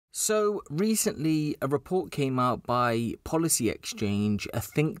So recently, a report came out by Policy Exchange, a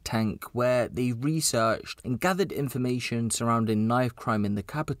think tank, where they researched and gathered information surrounding knife crime in the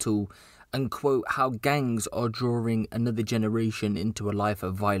capital and quote how gangs are drawing another generation into a life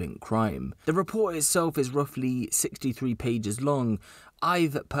of violent crime. The report itself is roughly 63 pages long.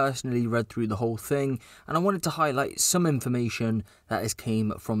 I've personally read through the whole thing and I wanted to highlight some information that has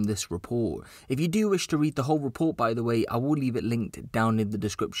came from this report. If you do wish to read the whole report, by the way, I will leave it linked down in the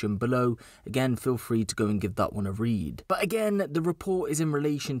description below. Again, feel free to go and give that one a read. But again, the report is in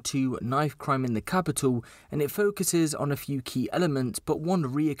relation to knife crime in the capital and it focuses on a few key elements, but one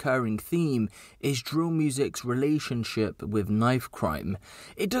reoccurring theme is drill music's relationship with knife crime.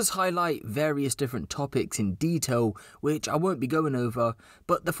 It does highlight various different topics in detail, which I won't be going over,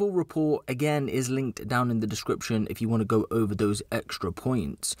 but the full report again is linked down in the description if you want to go over those extra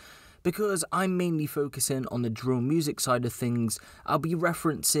points. Because I'm mainly focusing on the drill music side of things, I'll be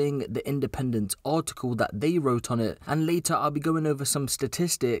referencing the Independent article that they wrote on it, and later I'll be going over some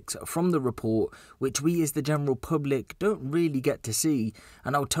statistics from the report which we as the general public don't really get to see,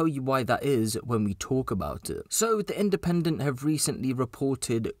 and I'll tell you why that is when we talk about it. So the Independent have recently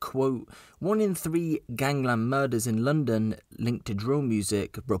reported, quote, 1 in 3 gangland murders in London linked to drill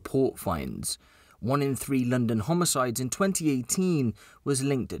music, report finds. 1 in 3 London homicides in 2018 was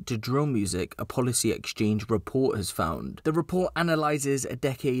linked to drill music, a Policy Exchange report has found. The report analyses a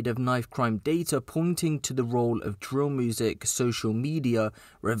decade of knife crime data pointing to the role of drill music, social media,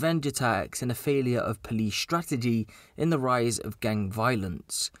 revenge attacks and a failure of police strategy in the rise of gang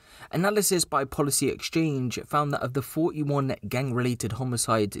violence. Analysis by Policy Exchange found that of the 41 gang-related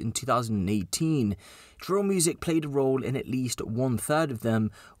homicides in 2018, drill music played a role in at least 1/3 of them,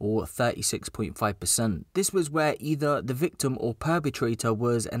 or 36.5%. This was where either the victim or perpetrator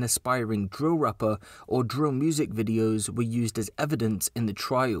was an aspiring drill rapper, or drill music videos were used as evidence in the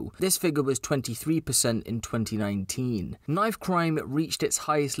trial. This figure was 23% in 2019. Knife crime reached its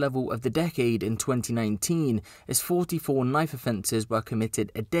highest level of the decade in 2019, as 44 knife offences were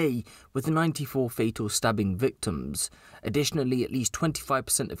committed a day, with 94 fatal stabbing victims. Additionally, at least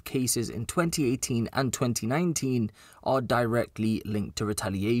 25% of cases in 2018 and 2019 are directly linked to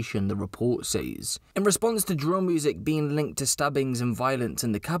retaliation, the report says. In response to drill music being linked to stabbings and violence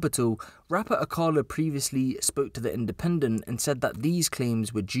in the capital, rapper Akala previously spoke to the Independent and said that these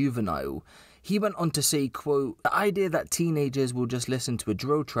claims were juvenile. He went on to say, quote, the idea that teenagers will just listen to a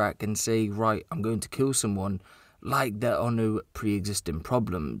drill track and say, right, I'm going to kill someone, like there are no pre-existing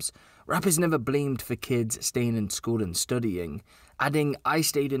problems. Rappers never blamed for kids staying in school and studying, adding, I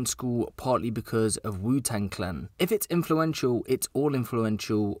stayed in school partly because of Wu-Tang Clan. If it's influential, it's all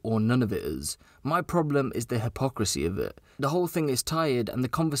influential, or none of it is. My problem is the hypocrisy of it. The whole thing is tired and the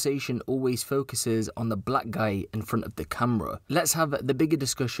conversation always focuses on the black guy in front of the camera. Let's have the bigger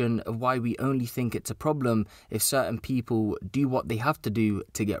discussion of why we only think it's a problem if certain people do what they have to do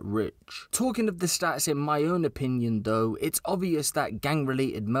to get rich. Talking of the stats, in my own opinion though, it's obvious that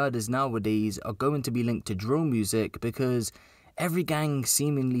gang-related murders nowadays are going to be linked to drill music because every gang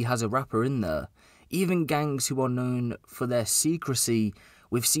seemingly has a rapper in there. Even gangs who are known for their secrecy,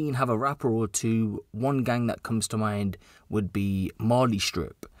 we've seen have a rapper or two. One gang that comes to mind would be Marley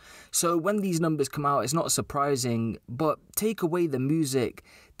Strip. So when these numbers come out, it's not surprising, but take away the music,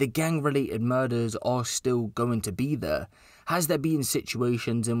 the gang-related murders are still going to be there. Has there been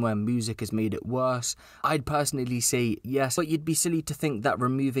situations in where music has made it worse? I'd personally say yes, but you'd be silly to think that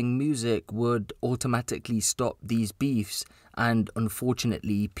removing music would automatically stop these beefs and,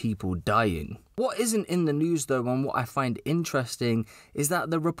 unfortunately, people dying. What isn't in the news though, and what I find interesting, is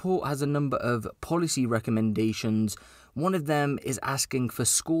that the report has a number of policy recommendations. One of them is asking for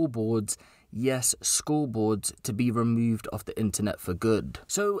scoreboards, yes, scoreboards, to be removed off the internet for good.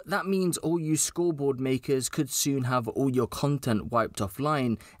 So that means all you scoreboard makers could soon have all your content wiped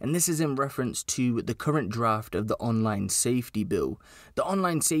offline, and this is in reference to the current draft of the Online Safety Bill. The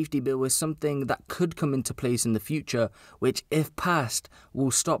Online Safety Bill is something that could come into place in the future, which, if passed,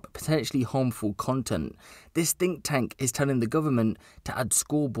 will stop potentially harmful content. This think tank is telling the government to add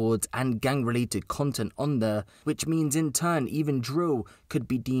scoreboards and gang-related content on there, which means in turn even drill could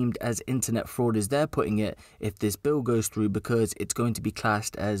be deemed as internet fraud, as they're putting it, if this bill goes through, because it's going to be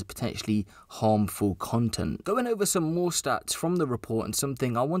classed as potentially harmful content. Going over some more stats from the report, and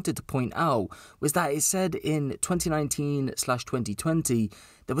something I wanted to point out was that it said in 2019/2020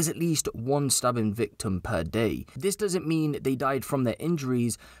 there was at least one stabbing victim per day. This doesn't mean they died from their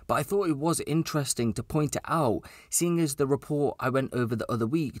injuries, but I thought it was interesting to point it out, seeing as the report I went over the other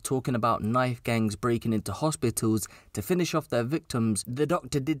week talking about knife gangs breaking into hospitals to finish off their victims, the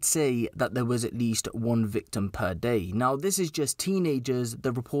doctor did say that there was at least one victim per day. Now this is just teenagers,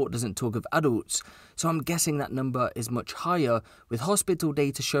 the report doesn't talk of adults, so I'm guessing that number is much higher, with hospital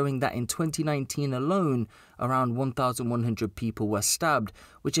data showing that in 2019 alone, around 1,100 people were stabbed,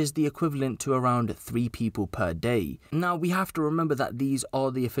 which is the equivalent to around 3 people per day. Now we have to remember that these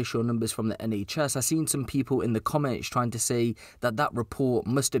are the official numbers from the NHS. I've seen some people in the comments trying to say that that report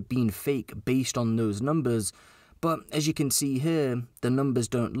must have been fake based on those numbers, but as you can see here, the numbers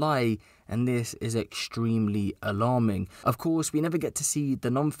don't lie, and this is extremely alarming. Of course, we never get to see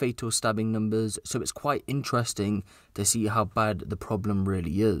the non-fatal stabbing numbers, so it's quite interesting to see how bad the problem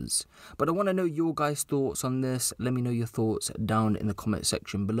really is. But I want to know your guys' thoughts on this. Let me know your thoughts down in the comment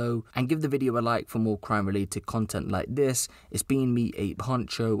section below, and give the video a like for more crime-related content like this. It's been me,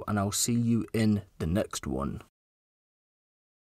 Huncho, and I'll see you in the next one.